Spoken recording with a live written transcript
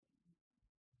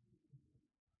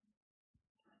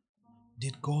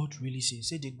Did God really say?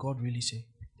 Say, did God really say?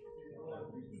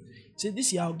 Say,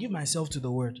 this year I'll give myself to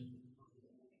the word.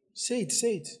 Say it,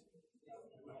 say it.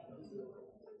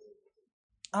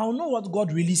 I'll know what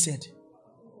God really said.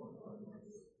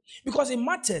 Because it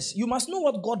matters. You must know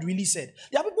what God really said.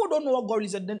 There are people who don't know what God really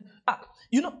said. Then,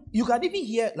 you can even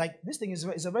hear, like, this thing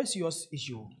is a very serious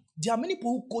issue. There are many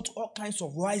people who quote all kinds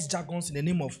of wise jargons in the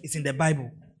name of, it's in the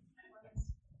Bible.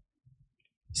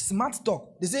 Smart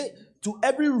talk. They say, to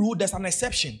every rule, there's an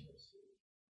exception.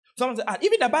 Someone said,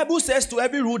 even the Bible says to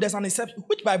every rule, there's an exception.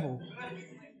 Which Bible?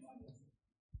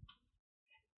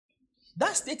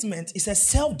 That statement is a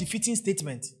self-defeating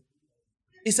statement.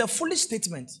 It's a foolish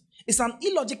statement. It's an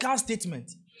illogical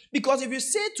statement. Because if you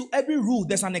say to every rule,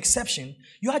 there's an exception,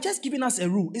 you are just giving us a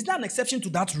rule. Is there an exception to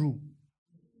that rule?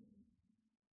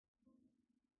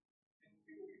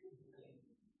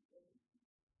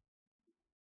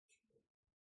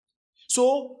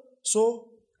 So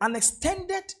an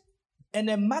extended and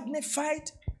a magnified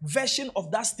version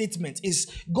of that statement is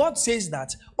God says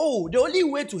that, the only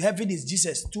way to heaven is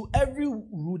Jesus. To every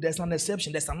rule, there's an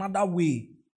exception. There's another way.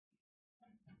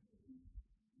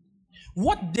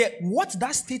 What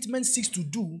that statement seeks to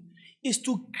do is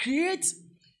to create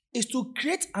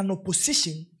an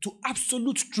opposition to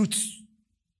absolute truth.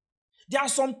 There are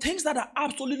some things that are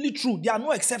absolutely true. There are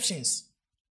no exceptions.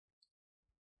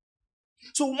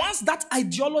 So once that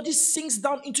ideology sinks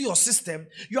down into your system,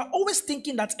 you are always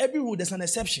thinking that every rule there's an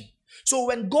exception. So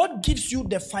when God gives you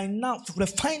the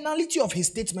finality of his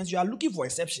statements, you are looking for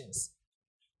exceptions.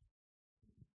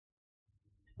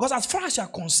 Because as far as you are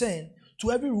concerned,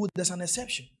 to every rule there's an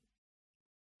exception.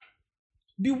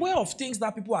 Beware of things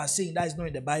that people are saying that is not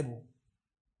in the Bible.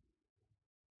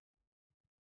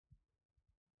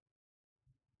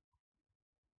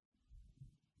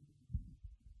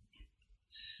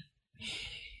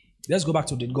 Let's go back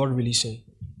to, did God really say?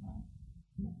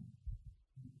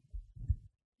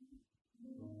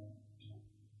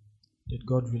 Did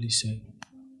God really say?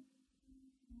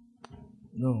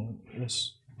 No,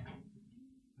 yes.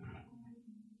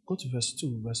 Go to verse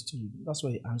 2. Verse 2. That's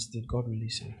why he asked, did God really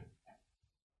say?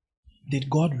 Did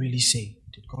God really say?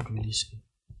 Did God really say?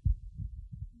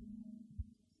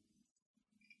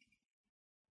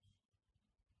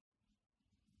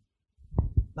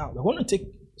 Now, we're going to take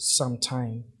some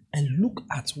time and look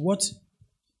at what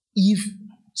Eve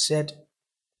said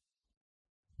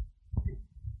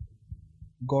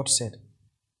God said.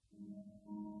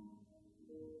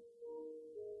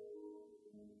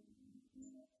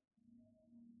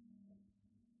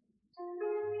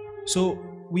 So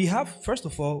we have, first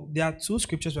of all, there are two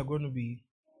scriptures we're going to be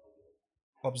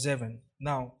observing.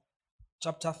 Now,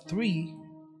 chapter 3,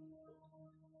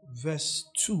 verse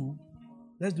 2.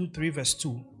 Let's do 3 verse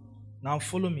 2. Now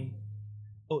follow me.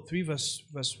 3 verse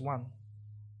 1.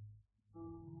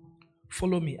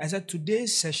 Follow me. I said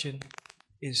today's session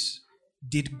is,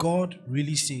 did God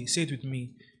really say? Say it with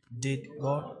me. Did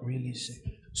God really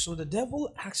say? So the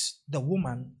devil asked the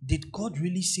woman, did God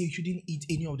really say you shouldn't eat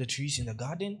any of the trees in the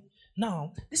garden?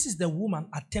 Now, this is the woman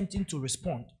attempting to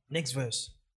respond. Next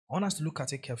verse. I want us to look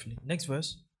at it carefully. Next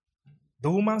verse.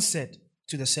 The woman said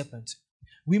to the serpent,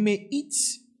 we may eat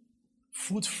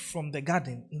fruit from the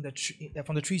garden,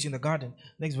 from the trees in the garden.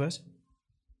 Next verse.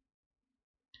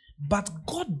 But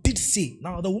God did say.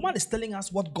 Now, the woman is telling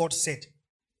us what God said.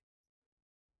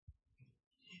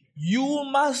 You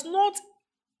must not,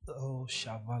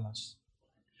 Shavalas.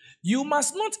 You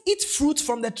must not eat fruit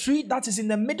from the tree that is in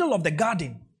the middle of the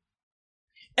garden.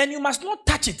 And you must not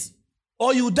touch it,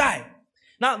 or you die.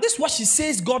 Now, this is what she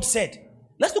says God said.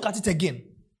 Let's look at it again.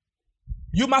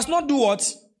 You must not do what?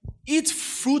 Eat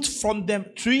fruit from the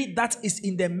tree that is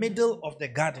in the middle of the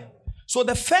garden. So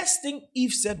the first thing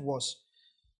Eve said was,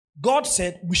 God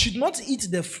said we should not eat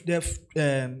the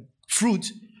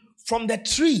fruit from the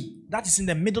tree that is in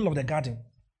the middle of the garden.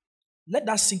 Let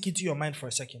that sink into your mind for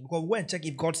a second. Because go and check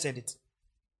if God said it.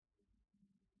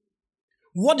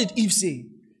 What did Eve say?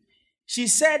 She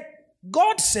said,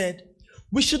 God said,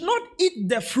 we should not eat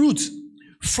the fruit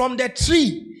from the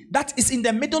tree that is in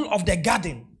the middle of the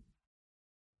garden.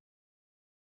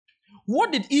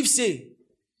 What did Eve say?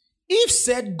 Eve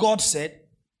said, God said,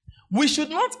 we should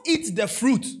not eat the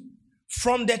fruit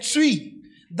from the tree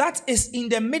that is in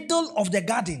the middle of the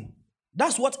garden.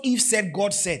 That's what Eve said,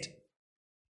 God said.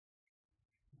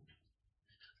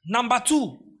 Number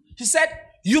 2, she said,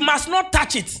 you must not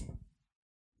touch it.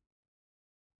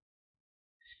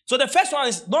 So the first one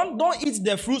is, don't eat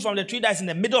the fruit from the tree that is in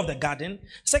the middle of the garden.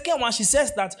 Second one, she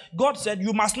says that God said,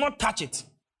 you must not touch it.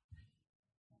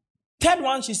 Third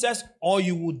one, she says, or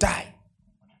you will die.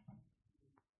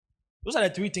 Those are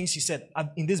the 3 things she said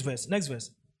in this verse. Next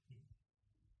verse.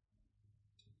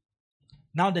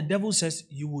 Now the devil says,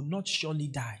 you will not surely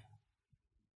die.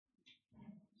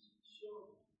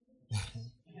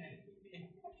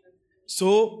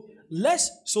 So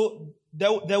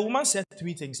the woman said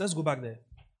three things. Let's go back there.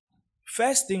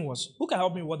 First thing was, who can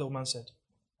help me with what the woman said?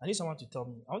 I need someone to tell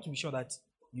me. I want to be sure that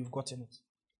you've gotten it.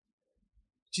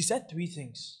 She said three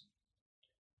things.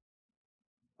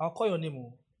 I'll call your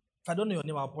name. If I don't know your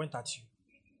name, I'll point at you.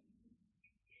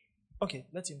 Okay,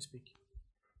 let him speak.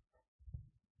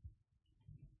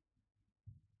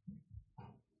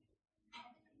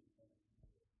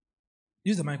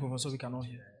 Use the microphone so we can all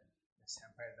hear. She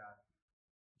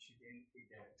didn't eat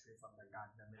the tree from the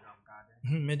garden, the middle of the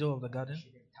garden. Middle of the garden. She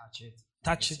didn't touch it.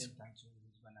 Touch it. She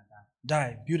was gonna die.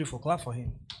 Die. Beautiful. Clap for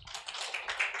him.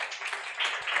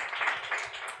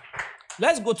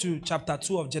 Let's go to chapter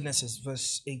 2 of Genesis,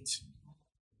 verse 8.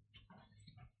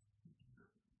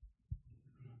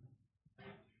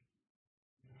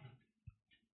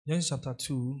 Genesis chapter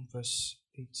 2, verse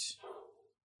 8.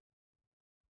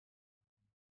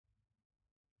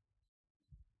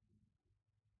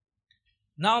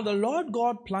 Now the Lord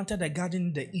God planted a garden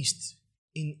in the east,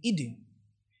 in Eden,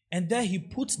 and there he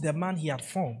put the man he had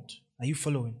formed. Are you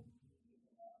following?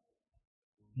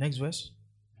 Next verse.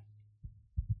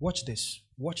 Watch this.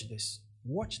 Watch this.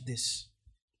 Watch this.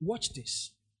 Watch this.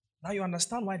 Now you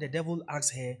understand why the devil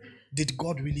asked her, did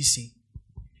God really say?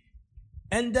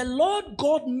 And the Lord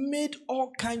God made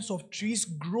all kinds of trees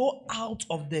grow out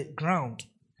of the ground.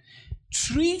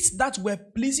 Trees that were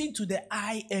pleasing to the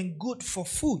eye and good for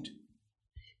food.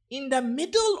 In the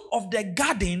middle of the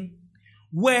garden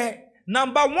were,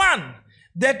 number one,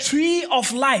 the tree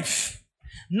of life.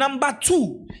 Number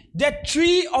two, the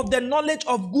tree of the knowledge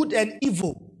of good and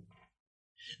evil.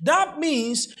 That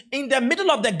means in the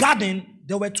middle of the garden,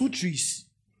 there were two trees.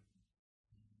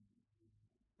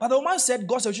 But the woman said,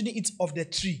 God said we shouldn't eat of the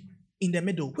tree in the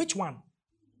middle. Which one?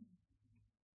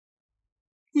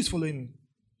 Who is following me?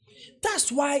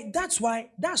 That's why,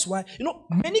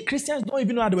 many Christians don't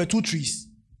even know that there were two trees.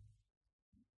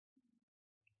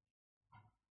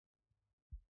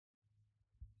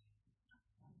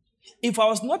 If I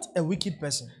was not a wicked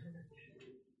person,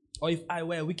 or if I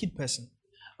were a wicked person,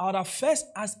 I would have first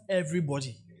asked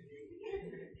everybody.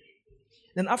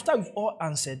 Then after we've all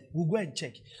answered, we'll go and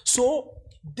check. So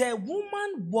the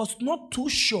woman was not too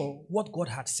sure what God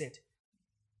had said.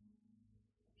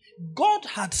 God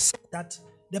had said that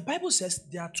the Bible says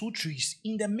there are two trees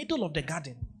in the middle of the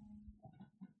garden.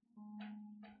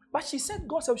 But she said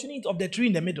God said we shouldn't eat of the tree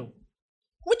in the middle.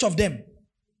 Which of them?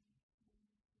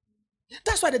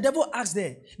 That's why the devil asked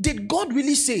there, did God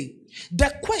really say?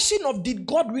 The question of did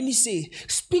God really say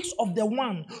speaks of the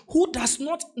one who does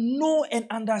not know and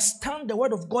understand the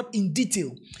word of God in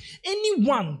detail.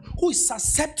 Anyone who is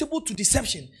susceptible to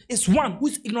deception is one who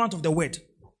is ignorant of the word.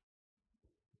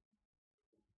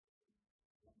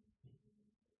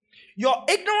 Your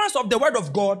ignorance of the word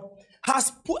of God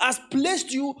has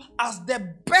placed you as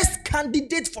the best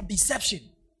candidate for deception.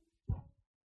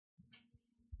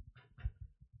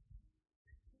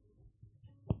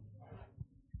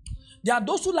 There are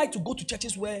those who like to go to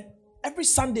churches where every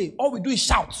Sunday all we do is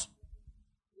shout.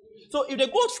 So if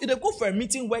they go for a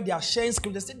meeting where they are sharing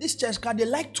scriptures, they say this church they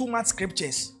like too much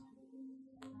scriptures.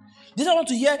 They don't want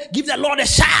to hear, give the Lord a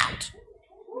shout.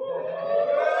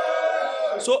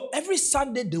 So every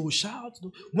Sunday they will shout.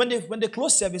 When they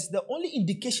close service, the only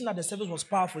indication that the service was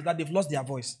powerful is that they've lost their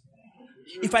voice.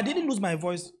 If I didn't lose my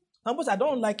voice, I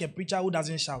don't like a preacher who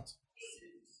doesn't shout.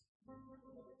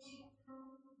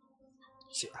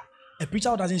 See, a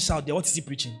preacher who doesn't shout, what is he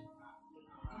preaching?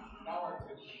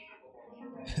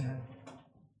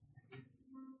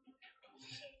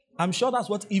 I'm sure that's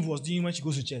what Eve was doing when she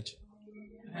goes to church.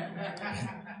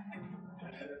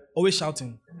 Always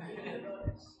shouting.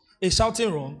 Is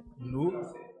shouting wrong?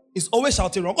 No. It's always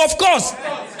shouting wrong. Of course.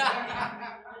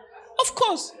 Of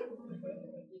course.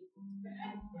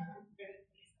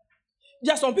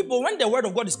 There are some people, when the word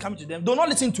of God is coming to them, they'll not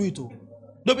listen to it.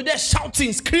 They'll be there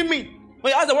shouting, screaming.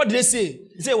 When you ask them what did they say,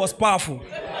 they say it was powerful.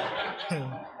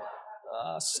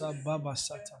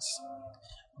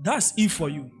 That's Eve for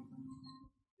you.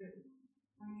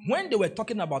 When they were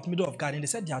talking about middle of garden, they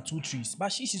said there are two trees,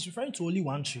 but she's referring to only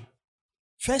one tree.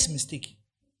 First mistake.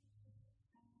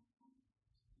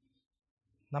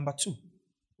 Number two.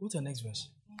 Go to the next verse.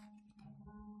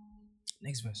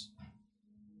 Next verse.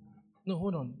 No,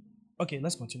 hold on. Okay,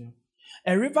 let's continue.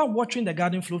 A river watering the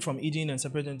garden flowed from Eden and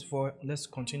separated into four. Let's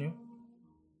continue.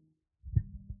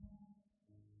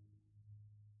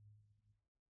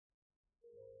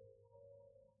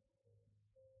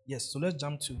 Yes, so let's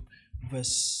jump to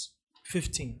verse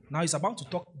 15. Now he's about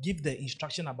to give the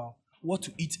instruction about what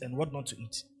to eat and what not to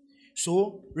eat.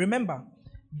 So remember,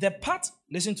 the part,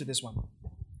 listen to this one.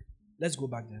 Let's go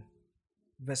back there.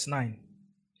 Verse 9.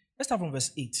 Let's start from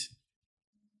verse 8.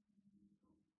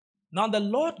 Now the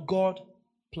Lord God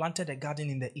planted a garden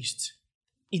in the east,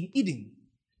 in Eden.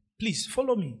 Please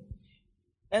follow me.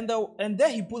 And there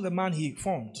he put the man he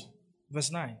formed.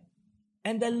 Verse 9.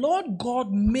 And the Lord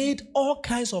God made all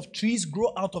kinds of trees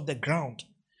grow out of the ground.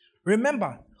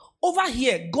 Remember, over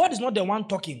here, God is not the one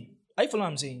talking. Are you following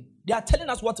what I'm saying? They are telling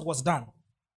us what was done.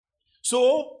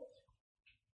 So,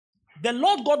 the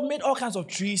Lord God made all kinds of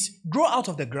trees grow out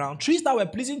of the ground, trees that were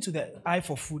pleasing to the eye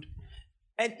for food.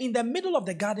 And in the middle of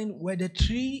the garden were the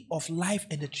tree of life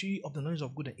and the tree of the knowledge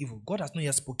of good and evil. God has not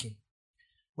yet spoken.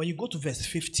 When you go to verse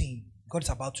 15, God is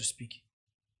about to speak.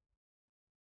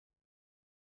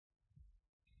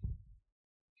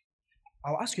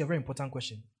 I'll ask you a very important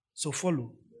question. So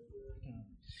follow.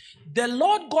 The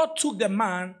Lord God took the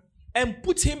man and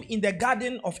put him in the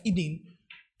garden of Eden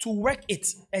to work it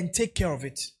and take care of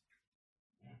it.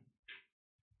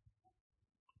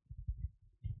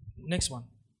 Next one.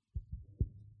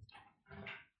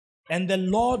 And the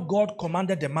Lord God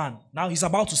commanded the man. Now he's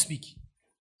about to speak.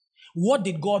 What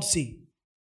did God say?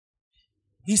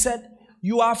 He said,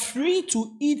 you are free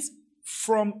to eat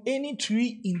from any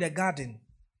tree in the garden.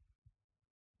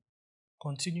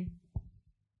 Continue.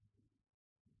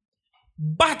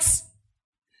 But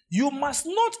you must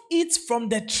not eat from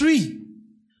the tree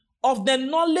of the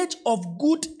knowledge of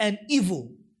good and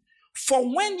evil.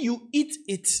 For when you eat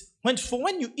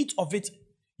of it,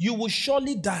 you will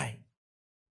surely die.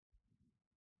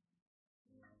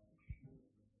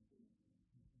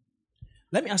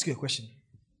 Let me ask you a question.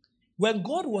 When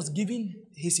God was giving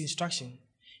his instruction,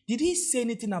 did he say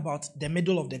anything about the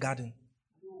middle of the garden?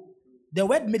 The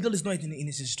word middle is not in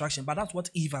his instruction, but that's what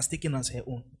Eve has taken as her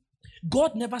own.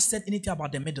 God never said anything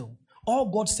about the middle.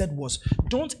 All God said was,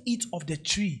 don't eat of the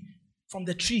tree, from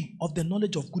the tree of the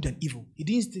knowledge of good and evil. He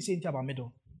didn't say anything about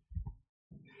middle.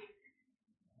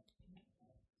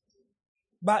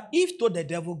 But Eve told the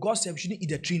devil, God said we shouldn't eat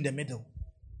the tree in the middle.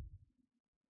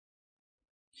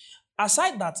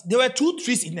 Aside that, there were two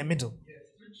trees in the middle.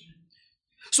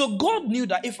 So God knew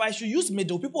that if I should use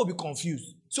middle, people will be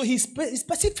confused. So he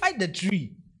specified the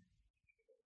tree.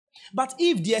 But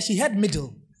Eve, there, she had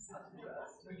middle.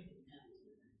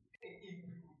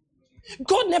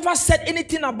 God never said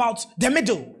anything about the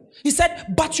middle. He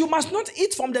said, but you must not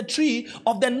eat from the tree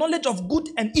of the knowledge of good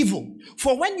and evil.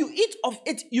 For when you eat of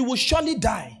it, you will surely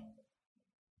die.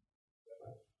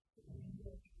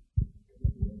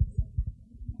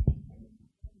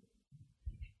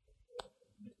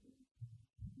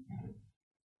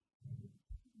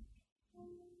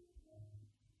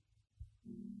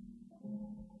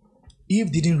 Eve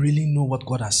didn't really know what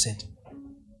God has said.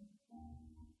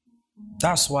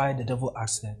 That's why the devil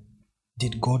asked her,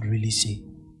 did God really say?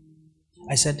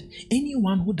 I said,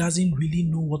 anyone who doesn't really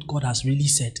know what God has really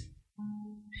said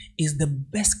is the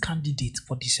best candidate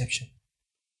for deception.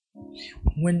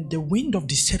 When the wind of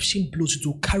deception blows, it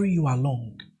will carry you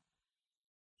along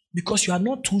because you are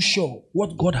not too sure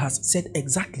what God has said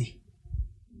exactly.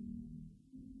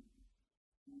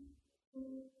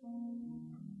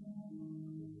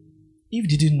 Eve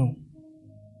didn't know.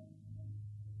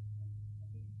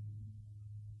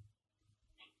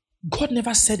 God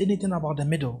never said anything about the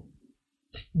middle.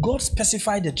 God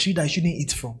specified the tree that you shouldn't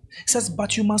eat from. He says,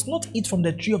 but you must not eat from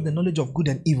the tree of the knowledge of good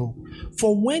and evil.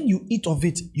 For when you eat of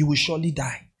it, you will surely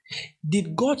die.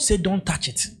 Did God say don't touch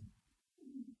it?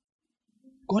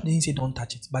 God didn't say don't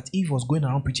touch it. But Eve was going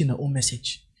around preaching her own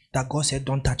message that God said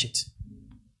don't touch it.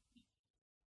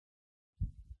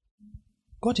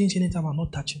 God didn't say anything about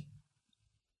not touching.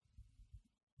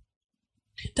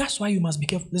 That's why you must be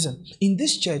careful. Listen, in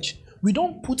this church, we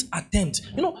don't put attempt.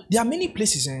 You know, there are many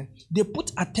places, they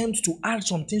put attempts to add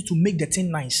some things to make the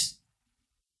thing nice.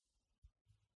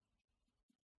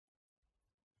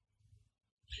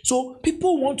 So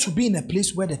people want to be in a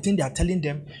place where the thing they are telling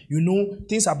them,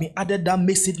 things have been added that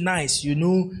makes it nice,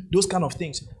 those kind of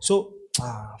things. So,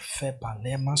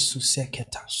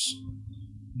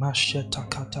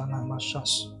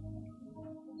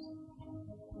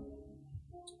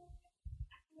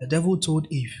 the devil told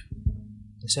Eve,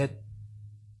 he said,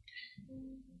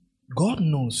 God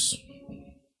knows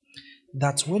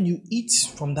that when you eat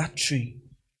from that tree,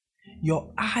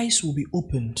 your eyes will be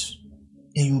opened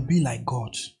and you'll be like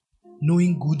God,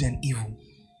 knowing good and evil.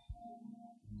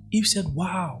 Eve said,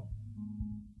 wow,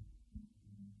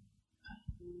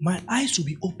 my eyes will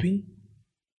be open.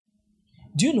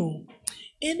 Do you know,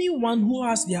 anyone who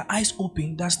has their eyes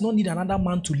open does not need another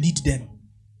man to lead them.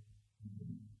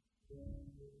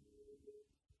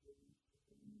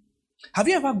 Have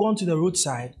you ever gone to the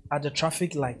roadside at the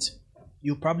traffic light?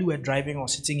 You probably were driving or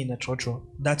sitting in a trotro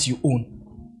that you own.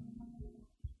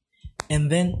 And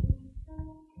then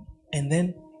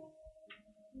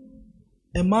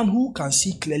a man who can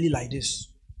see clearly like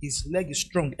this, his leg is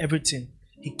strong, everything.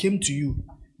 He came to you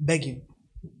begging,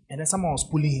 and then someone was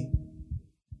pulling him.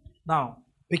 Now,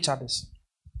 picture this.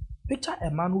 Picture a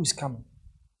man who is coming.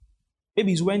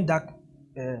 Maybe he's wearing dark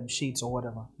shades or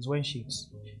whatever. He's wearing shades.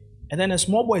 And then a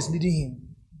small boy is leading him.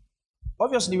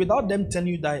 Obviously, without them telling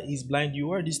you that he's blind, you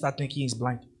already start thinking he's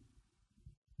blind.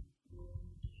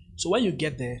 So when you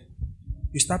get there,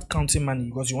 you start counting money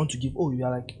because you want to give. Oh, you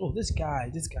are like, oh, this guy.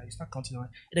 You start counting money.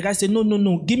 And the guy said,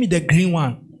 no, give me the green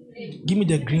one. Give me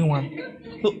the green one.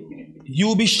 So you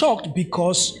will be shocked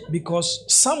because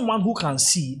someone who can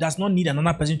see does not need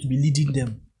another person to be leading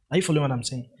them. Are you following what I'm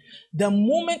saying? The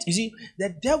moment, you see, the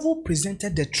devil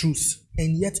presented the truth,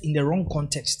 and yet in the wrong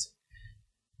context.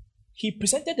 He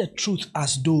presented the truth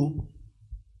as though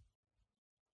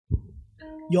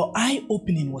your eye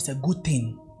opening was a good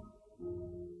thing.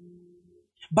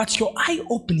 But your eye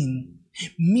opening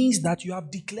means that you have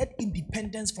declared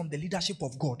independence from the leadership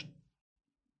of God.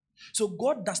 So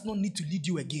God does not need to lead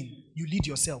you again. You lead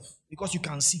yourself because you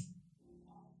can see.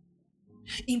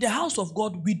 In the house of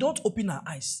God, we don't open our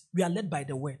eyes. We are led by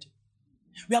the word.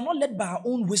 We are not led by our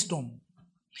own wisdom.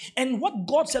 And what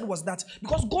God said was that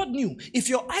because God knew if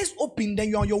your eyes open, then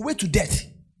you are on your way to death.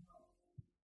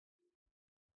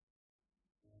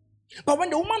 But when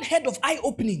the woman heard of eye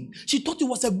opening, she thought it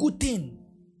was a good thing.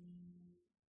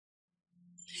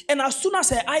 And as soon as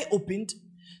her eye opened,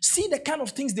 see the kind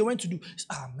of things they went to do.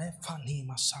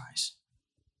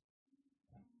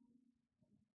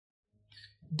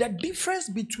 The difference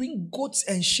between goats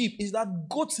and sheep is that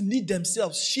goats lead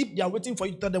themselves. Sheep, they are waiting for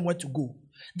you to tell them where to go.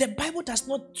 The Bible does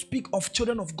not speak of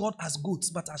children of God as goats,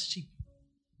 but as sheep.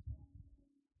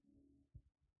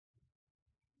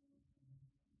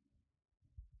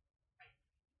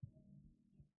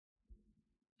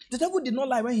 The devil did not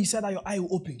lie when he said that your eye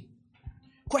will open.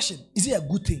 Question, is it a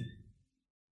good thing?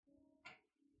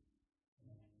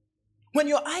 When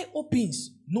your eye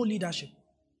opens, no leadership.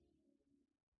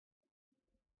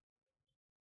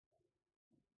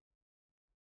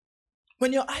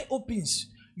 When your eye opens,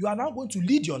 you are now going to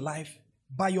lead your life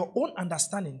by your own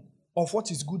understanding of what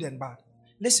is good and bad.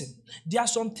 Listen, there are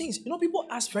some things, people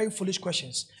ask very foolish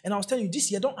questions. And I was telling you,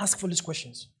 this year, don't ask foolish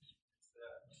questions.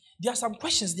 There are some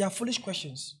questions, they are foolish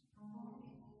questions.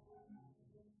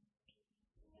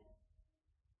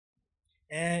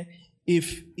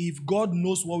 If God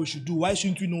knows what we should do, why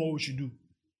shouldn't we know what we should do?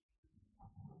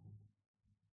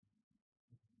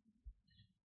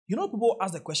 People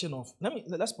ask the question of,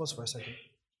 let's pause for a second.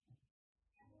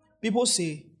 People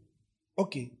say,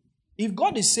 okay, if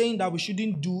God is saying that we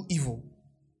shouldn't do evil,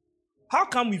 how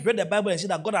come we've read the Bible and say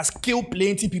that God has killed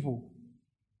plenty people?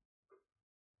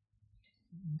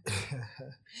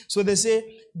 So they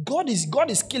say, God is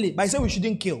killing, but he said we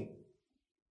shouldn't kill.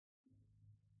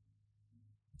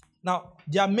 Now,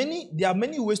 there are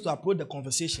many ways to approach the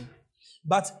conversation,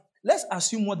 but let's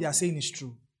assume what they are saying is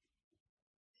true.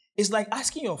 It's like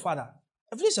asking your father.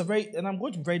 And I'm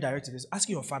going to be very direct to this.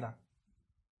 Asking your father,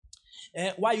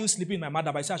 why are you sleeping with my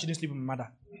mother? But I said I shouldn't sleep with my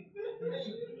mother.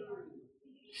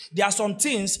 There are some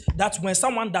things that when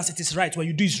someone does it is right, when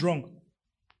you do it's wrong.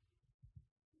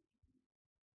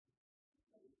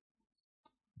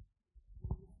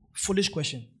 Foolish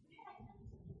question.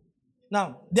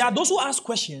 Now, there are those who ask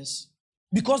questions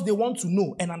because they want to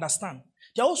know and understand.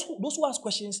 There are also those who ask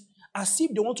questions as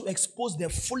if they want to expose the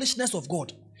foolishness of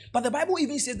God. But the Bible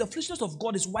even says the foolishness of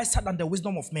God is wiser than the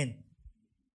wisdom of men.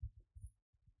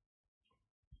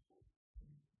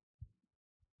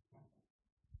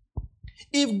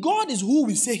 If God is who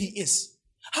we say he is,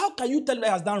 how can you tell him he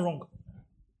has done wrong?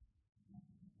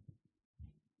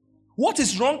 What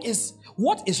is wrong is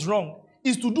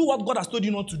to do what God has told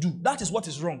you not to do. That is what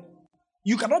is wrong.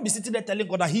 You cannot be sitting there telling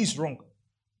God that he is wrong.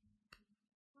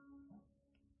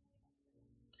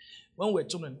 When we were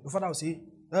children, your father would say,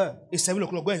 it's 7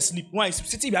 o'clock, go and sleep. Why? He's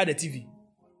sitting behind the TV.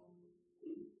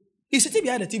 He's sitting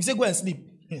behind the TV, say, go and sleep.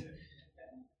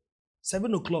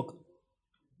 7 o'clock.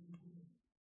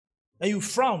 And you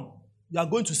frown, you are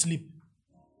going to sleep.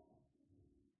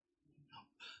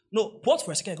 No, pause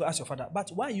for a second and go ask your father, but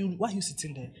why are you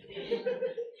sitting there?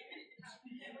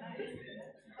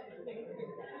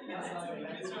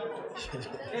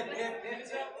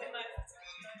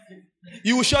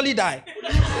 You will surely die.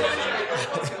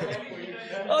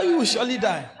 Oh, you will surely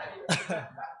die.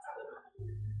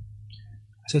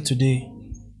 So today,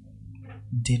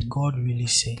 did God really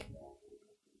say?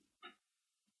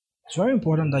 It's very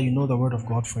important that you know the word of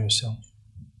God for yourself.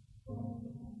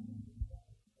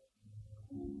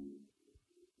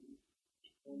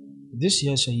 This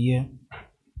year is a year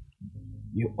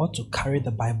you ought to carry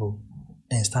the Bible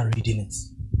and start reading it.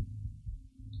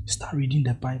 Start reading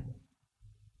the Bible.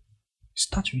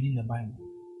 Start reading the Bible.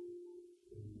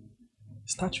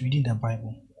 Start reading the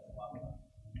Bible.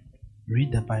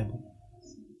 Read the Bible.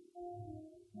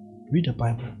 Read the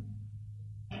Bible.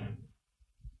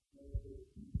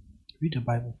 Read the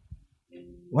Bible.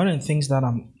 One of the things that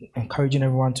I'm encouraging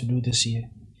everyone to do this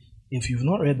year, if you've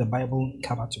not read the Bible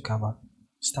cover to cover,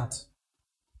 start.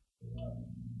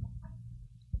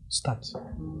 Start.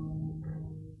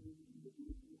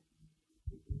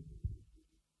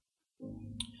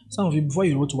 Some of you, before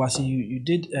you wrote to us, you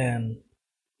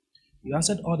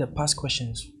answered all the past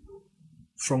questions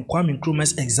from Kwame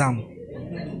Nkrumah's exam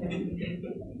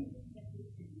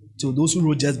to those who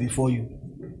wrote just before you.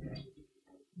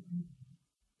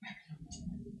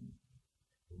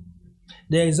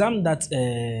 The exam that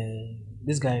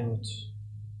this guy wrote,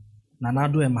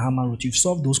 Nanado and Mahama wrote, you've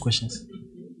solved those questions.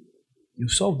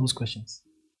 You've solved those questions.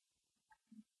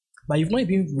 But you've not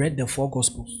even read the 4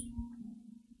 Gospels.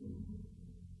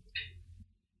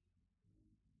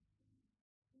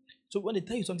 So when they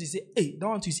tell you something, say, hey, that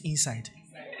one is inside.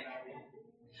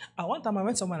 At one time I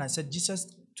went somewhere and I said,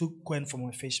 Jesus took coin from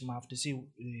a fish mouth. They say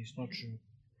it's not true.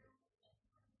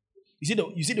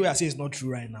 You see the way I say it's not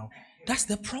true right now? That's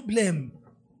the problem.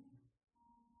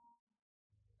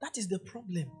 That is the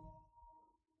problem.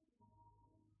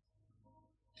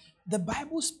 The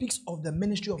Bible speaks of the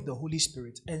ministry of the Holy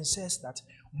Spirit and says that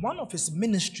one of his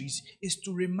ministries is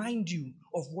to remind you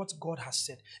of what God has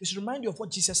said. It's to remind you of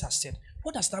what Jesus has said.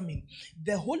 What does that mean?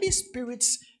 The Holy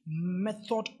Spirit's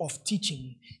method of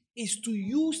teaching is to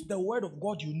use the word of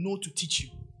God you know to teach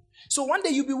you. So one day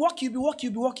you'll be walking,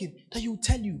 then he'll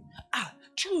tell you,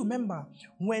 do you remember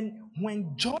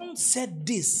when John said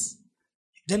this?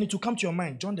 Then it will come to your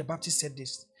mind, John the Baptist said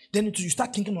this. Then you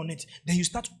start thinking on it. Then you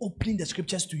start opening the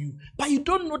scriptures to you. But you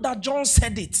don't know that John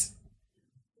said it.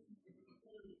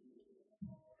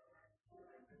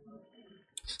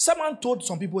 Someone told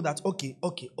some people that, okay.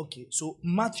 So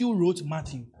Matthew wrote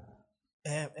Matthew.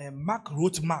 Mark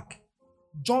wrote Mark.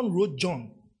 John wrote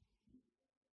John.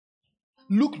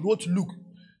 Luke wrote Luke.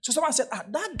 So someone said,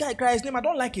 that guy cried his name. I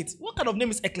don't like it. What kind of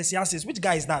name is Ecclesiastes? Which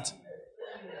guy is that?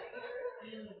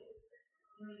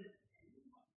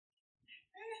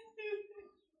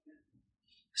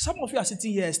 Some of you are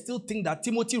sitting here and still think that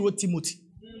Timothy wrote Timothy.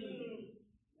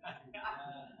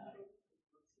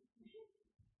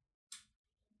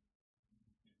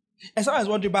 And someone is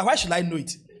wondering, but why should I know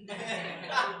it?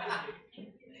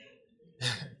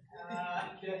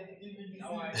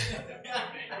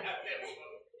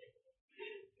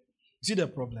 See the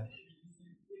problem?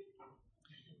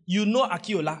 You know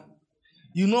Akiola.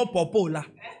 You know Popola.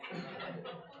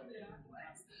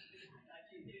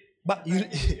 But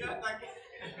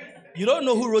you don't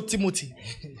know who wrote Timothy.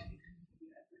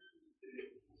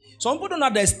 Some people don't know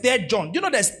there's 3rd John. Do you know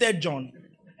there's 3rd John?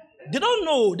 They don't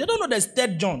know there's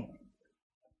 3rd John.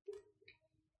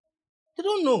 They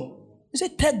don't know. You say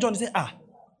 3rd John, they say,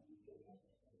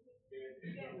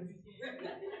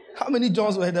 How many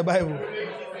Johns were in the Bible?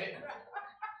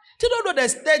 They don't know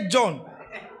there's 3rd John.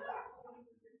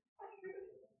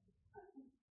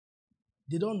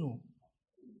 They don't know.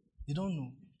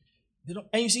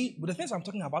 And you see, but the things I'm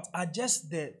talking about are just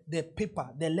the paper,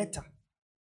 the letter.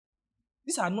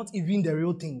 These are not even the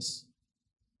real things.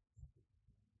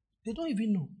 They don't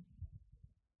even know.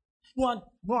 When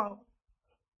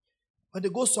they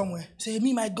go somewhere, say,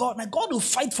 me, my God will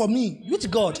fight for me. Which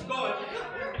God?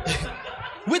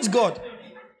 Which God?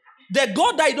 The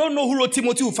God that you don't know who wrote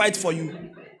Timothy will fight for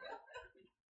you.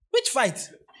 Which fight?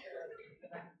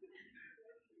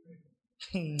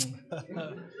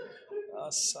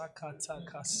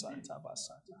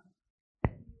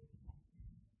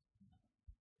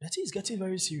 That is getting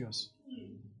very serious.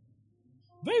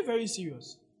 Very, very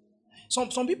serious.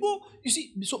 Some people, you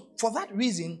see, so for that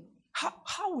reason,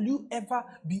 how will you ever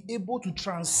be able to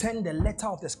transcend the letter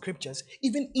of the scriptures,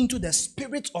 even into the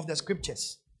spirit of the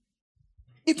scriptures?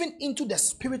 Even into the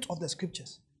spirit of the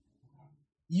scriptures.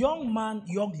 Young man,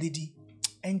 young lady,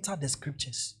 enter the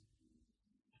scriptures.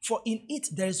 For in it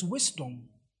there is wisdom.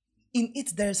 In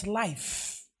it there is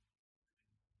life.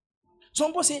 Some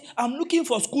people say, I'm looking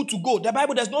for school to go. The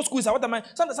Bible, there's no school. So what am I?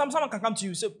 Someone can come to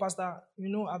you and say, Pastor,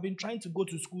 I've been trying to go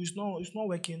to school. It's not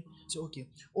working. Say, okay,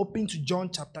 open to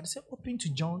John chapter. They say, open to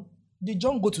John. Did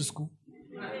John go to school?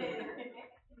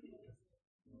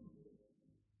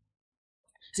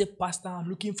 Say, Pastor, I'm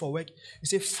looking for work. You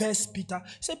say, First Peter.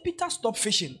 Say, Peter, stop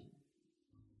fishing.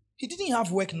 He didn't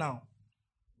have work now.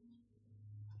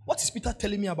 What is Peter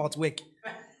telling me about work?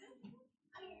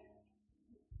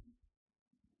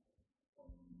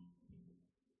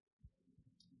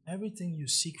 Everything you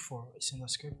seek for is in the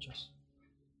scriptures.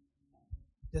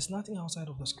 There's nothing outside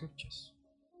of the scriptures.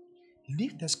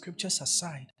 Leave the scriptures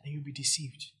aside and you'll be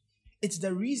deceived. It's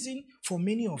the reason for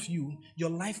many of you, your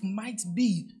life might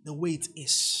be the way it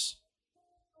is.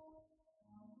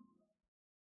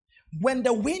 When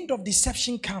the wind of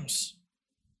deception comes,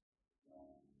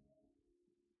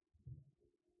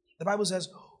 the Bible says,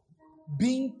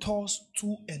 being tossed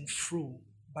to and fro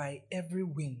by every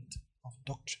wind of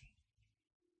doctrine.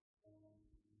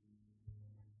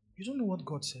 You don't know what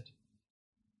God said.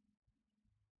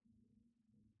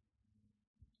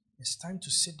 It's time to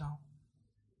sit down,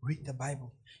 read the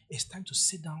Bible. It's time to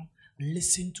sit down,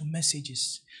 listen to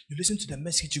messages. You listen to the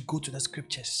message, you go to the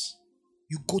scriptures.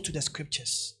 You go to the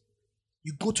scriptures.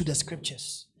 You go to the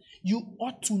scriptures. You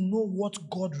ought to know what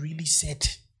God really said.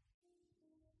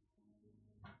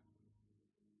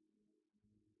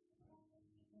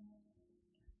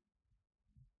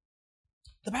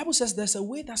 The Bible says there's a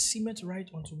way that seemeth right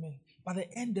unto men, but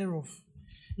the end thereof.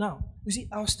 Now, you see,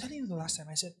 I was telling you the last time,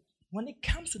 I said, when it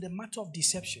comes to the matter of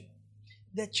deception,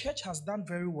 the church has done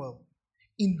very well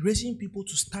in raising people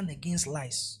to stand against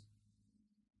lies.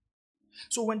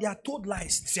 So when they are told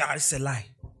lies, they say, it's a lie.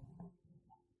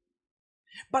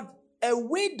 But a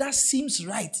way that seems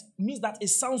right means that it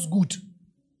sounds good.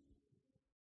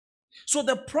 So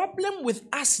the problem with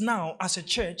us now as a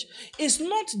church is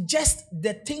not just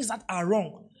the things that are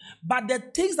wrong, but the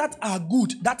things that are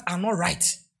good that are not right.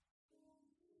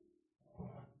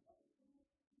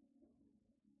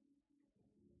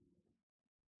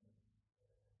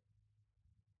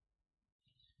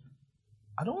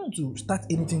 I don't want to start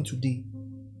anything today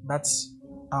that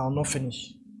I'll not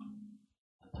finish.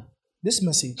 This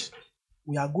message,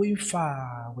 we are going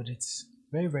far with it.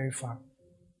 Very, very far.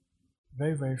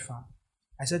 Very, very far.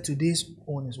 I said today's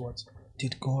own is what?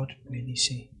 Did God really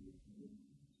say?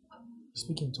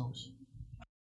 Speak in tongues.